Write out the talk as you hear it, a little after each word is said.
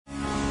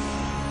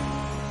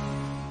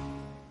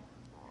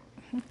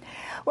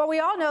Well, we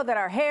all know that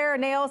our hair,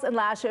 nails, and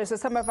lashes are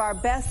some of our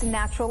best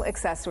natural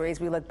accessories.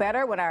 We look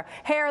better when our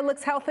hair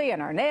looks healthy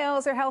and our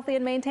nails are healthy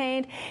and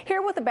maintained.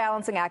 Here with the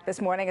balancing act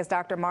this morning is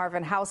Dr.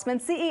 Marvin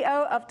Hausman,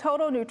 CEO of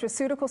Total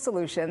Nutraceutical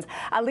Solutions,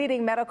 a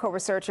leading medical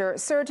researcher,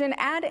 surgeon,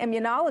 and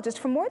immunologist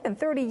for more than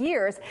 30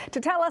 years, to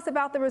tell us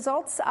about the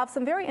results of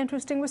some very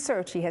interesting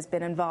research he has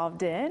been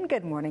involved in.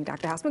 Good morning,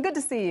 Dr. Hausman. Good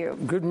to see you.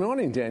 Good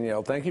morning,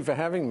 Danielle. Thank you for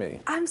having me.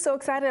 I'm so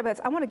excited about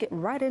this. I want to get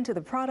right into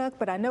the product,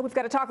 but I know we've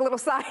got to talk a little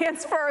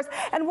science first.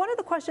 And one of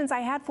the questions I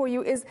had for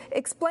you is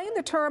explain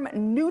the term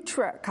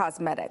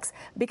nutricosmetics,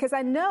 because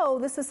I know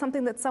this is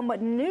something that's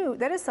somewhat new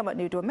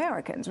to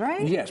Americans,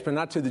 right? Yes, but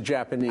not to the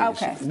Japanese.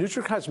 Okay.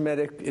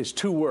 Nutricosmetic is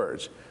two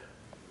words,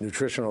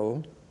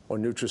 nutritional or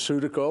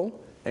nutraceutical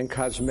and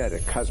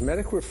cosmetic.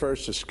 Cosmetic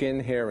refers to skin,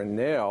 hair, and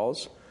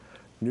nails.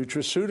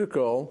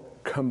 Nutraceutical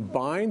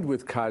combined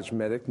with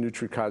cosmetic,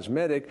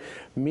 nutricosmetic,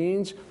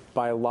 means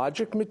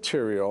biologic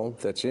material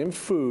that's in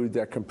food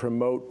that can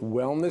promote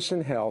wellness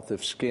and health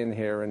of skin,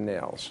 hair, and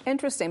nails.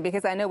 Interesting,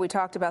 because I know we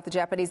talked about the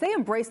Japanese. They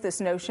embrace this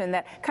notion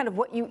that kind of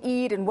what you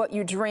eat and what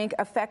you drink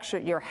affects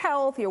your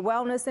health, your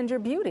wellness, and your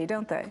beauty,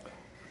 don't they?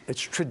 It's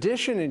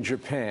tradition in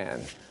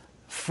Japan.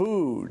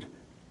 Food,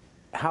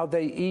 how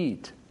they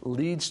eat,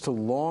 leads to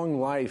long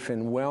life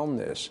and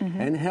wellness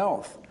and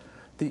health.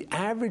 The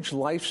average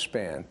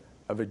lifespan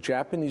of a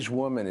Japanese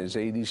woman is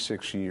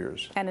 86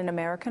 years. And an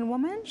American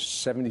woman?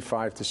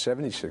 75 to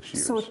 76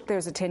 years. So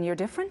there's a 10-year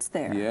difference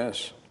there.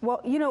 Yes.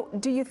 Well, you know,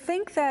 do you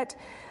think that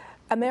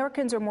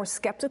Americans are more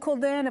skeptical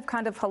then of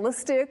kind of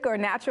holistic or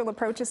natural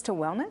approaches to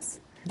wellness?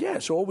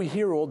 Yes, all we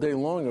hear all day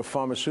long are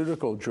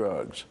pharmaceutical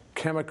drugs,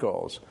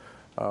 chemicals.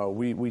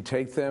 We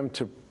take them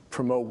to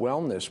promote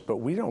wellness, but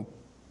we don't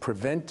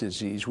prevent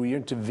disease, we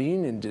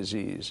intervene in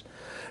disease.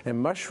 And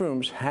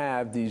mushrooms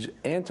have these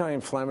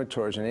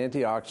anti-inflammatories and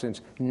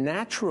antioxidants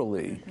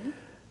naturally,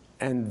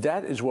 and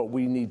that is what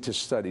we need to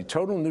study.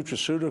 Total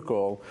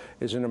Nutraceutical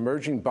is an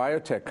emerging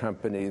biotech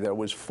company that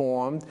was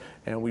formed,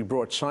 and we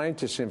brought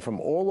scientists in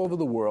from all over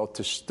the world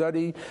to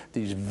study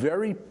these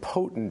very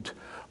potent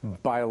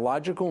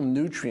biological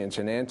nutrients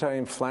and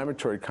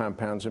anti-inflammatory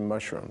compounds in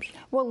mushrooms.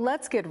 Well,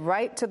 let's get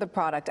right to the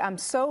product. I'm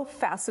so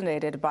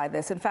fascinated by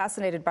this and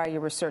fascinated by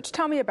your research.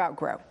 Tell me about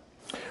Grow.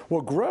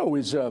 Well, Grow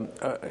is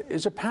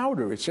a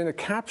powder. It's in a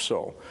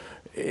capsule.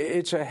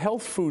 It's a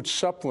health food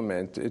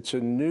supplement. It's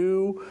a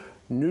new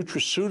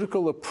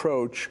nutraceutical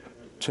approach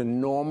to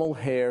normal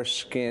hair,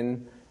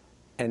 skin,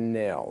 and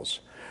nails.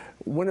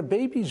 When a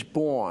baby's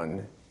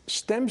born,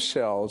 stem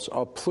cells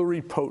are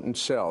pluripotent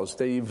cells.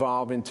 They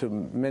evolve into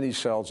many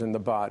cells in the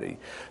body.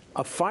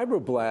 A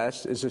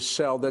fibroblast is a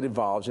cell that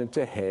evolves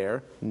into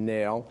hair,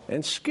 nail,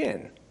 and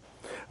skin.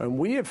 And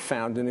we have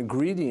found an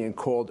ingredient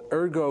called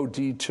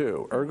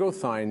ergo-D2,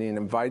 ergothioneine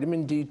and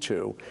vitamin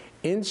D2,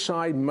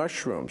 inside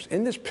mushrooms.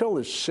 In this pill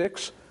is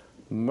 6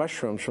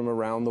 mushrooms from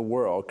around the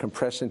world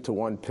compressed into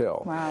one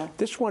pill. Wow.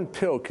 This one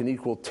pill can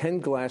equal 10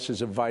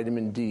 glasses of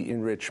vitamin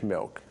D-enriched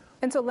milk.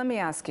 And so let me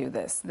ask you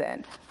this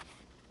then.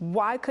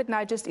 Why couldn't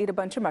I just eat a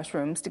bunch of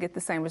mushrooms to get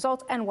the same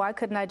results? And why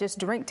couldn't I just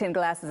drink 10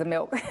 glasses of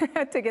milk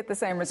to get the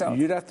same results?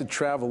 You'd have to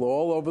travel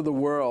all over the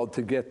world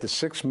to get the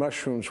 6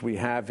 mushrooms we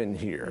have in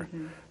here.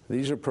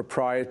 These are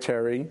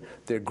proprietary.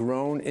 They're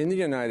grown in the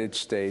United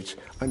States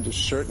under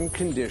certain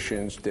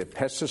conditions. They're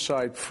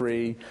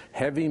pesticide-free,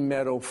 heavy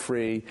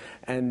metal-free,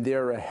 and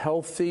they're a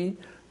healthy,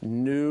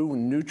 new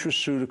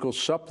nutraceutical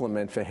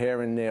supplement for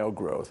hair and nail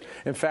growth.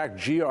 In fact,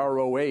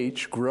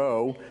 GROH,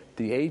 grow,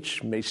 the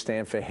H may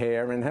stand for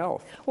hair and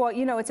health. Well,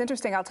 you know, it's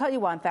interesting. I'll tell you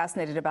why I'm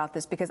fascinated about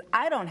this, because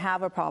I don't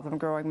have a problem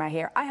growing my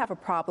hair. I have a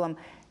problem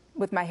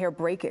with my hair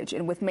breakage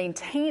and with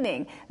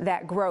maintaining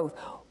that growth.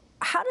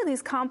 How do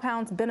these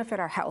compounds benefit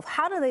our health?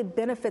 How do they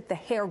benefit the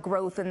hair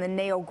growth and the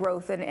nail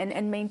growth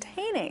and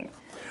maintaining?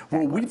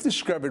 Well, we've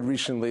discovered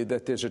recently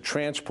that there's a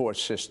transport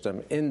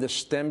system in the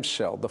stem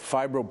cell, the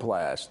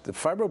fibroblast. The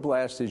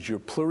fibroblast is your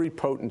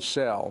pluripotent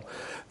cell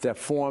that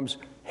forms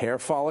hair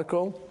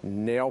follicle,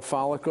 nail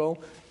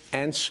follicle,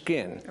 and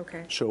skin.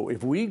 Okay. So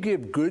if we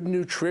give good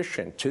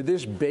nutrition to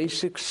this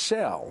basic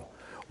cell,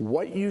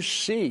 what you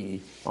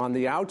see on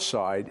the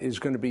outside is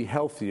going to be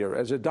healthier.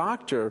 As a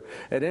doctor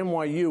at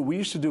NYU, we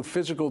used to do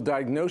physical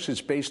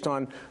diagnosis based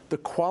on the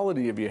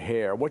quality of your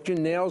hair, what your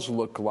nails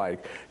look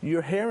like.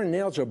 Your hair and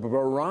nails are a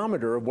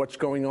barometer of what's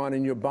going on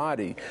in your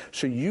body.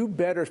 So you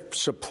better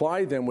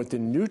supply them with the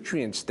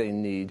nutrients they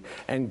need,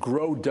 and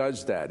Grow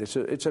does that.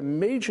 It's a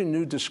major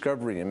new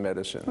discovery in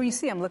medicine. Well, you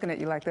see, I'm looking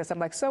at you like this. I'm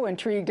like so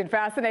intrigued and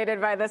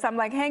fascinated by this. I'm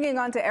like hanging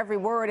on to every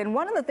word. And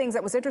one of the things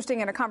that was interesting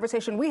in a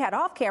conversation we had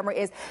off camera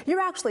is you're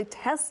actually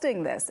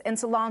testing this in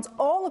salons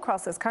all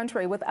across this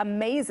country with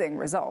amazing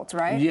results,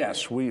 right?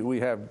 Yes, we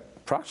have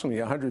approximately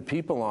 100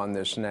 people on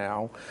this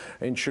now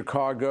in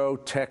Chicago,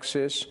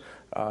 Texas,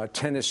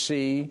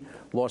 Tennessee,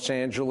 Los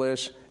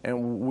Angeles,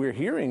 and we're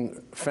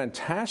hearing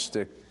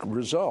fantastic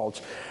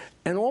results.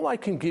 And all I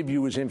can give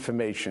you is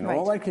information. Right.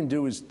 All I can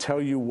do is tell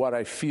you what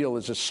I feel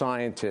as a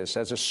scientist,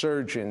 as a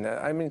surgeon.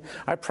 I mean,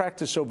 I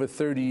practiced over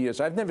 30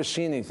 years. I've never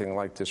seen anything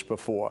like this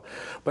before.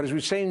 But as we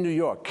say in New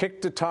York,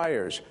 kick the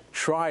tires,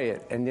 try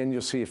it, and then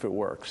you'll see if it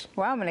works.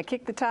 Well, I'm going to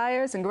kick the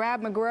tires and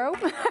grab my grow.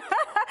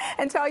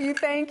 And tell you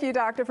thank you,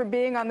 doctor, for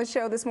being on the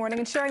show this morning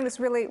and sharing this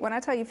really, when I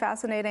tell you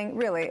fascinating,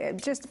 really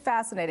just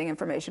fascinating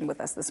information with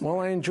us this morning.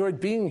 Well, I enjoyed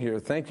being here.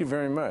 Thank you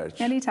very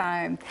much.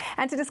 Anytime.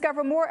 And to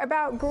discover more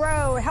about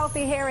Grow,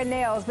 healthy hair and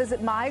nails,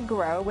 visit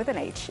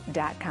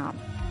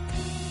mygrowwithanh.com.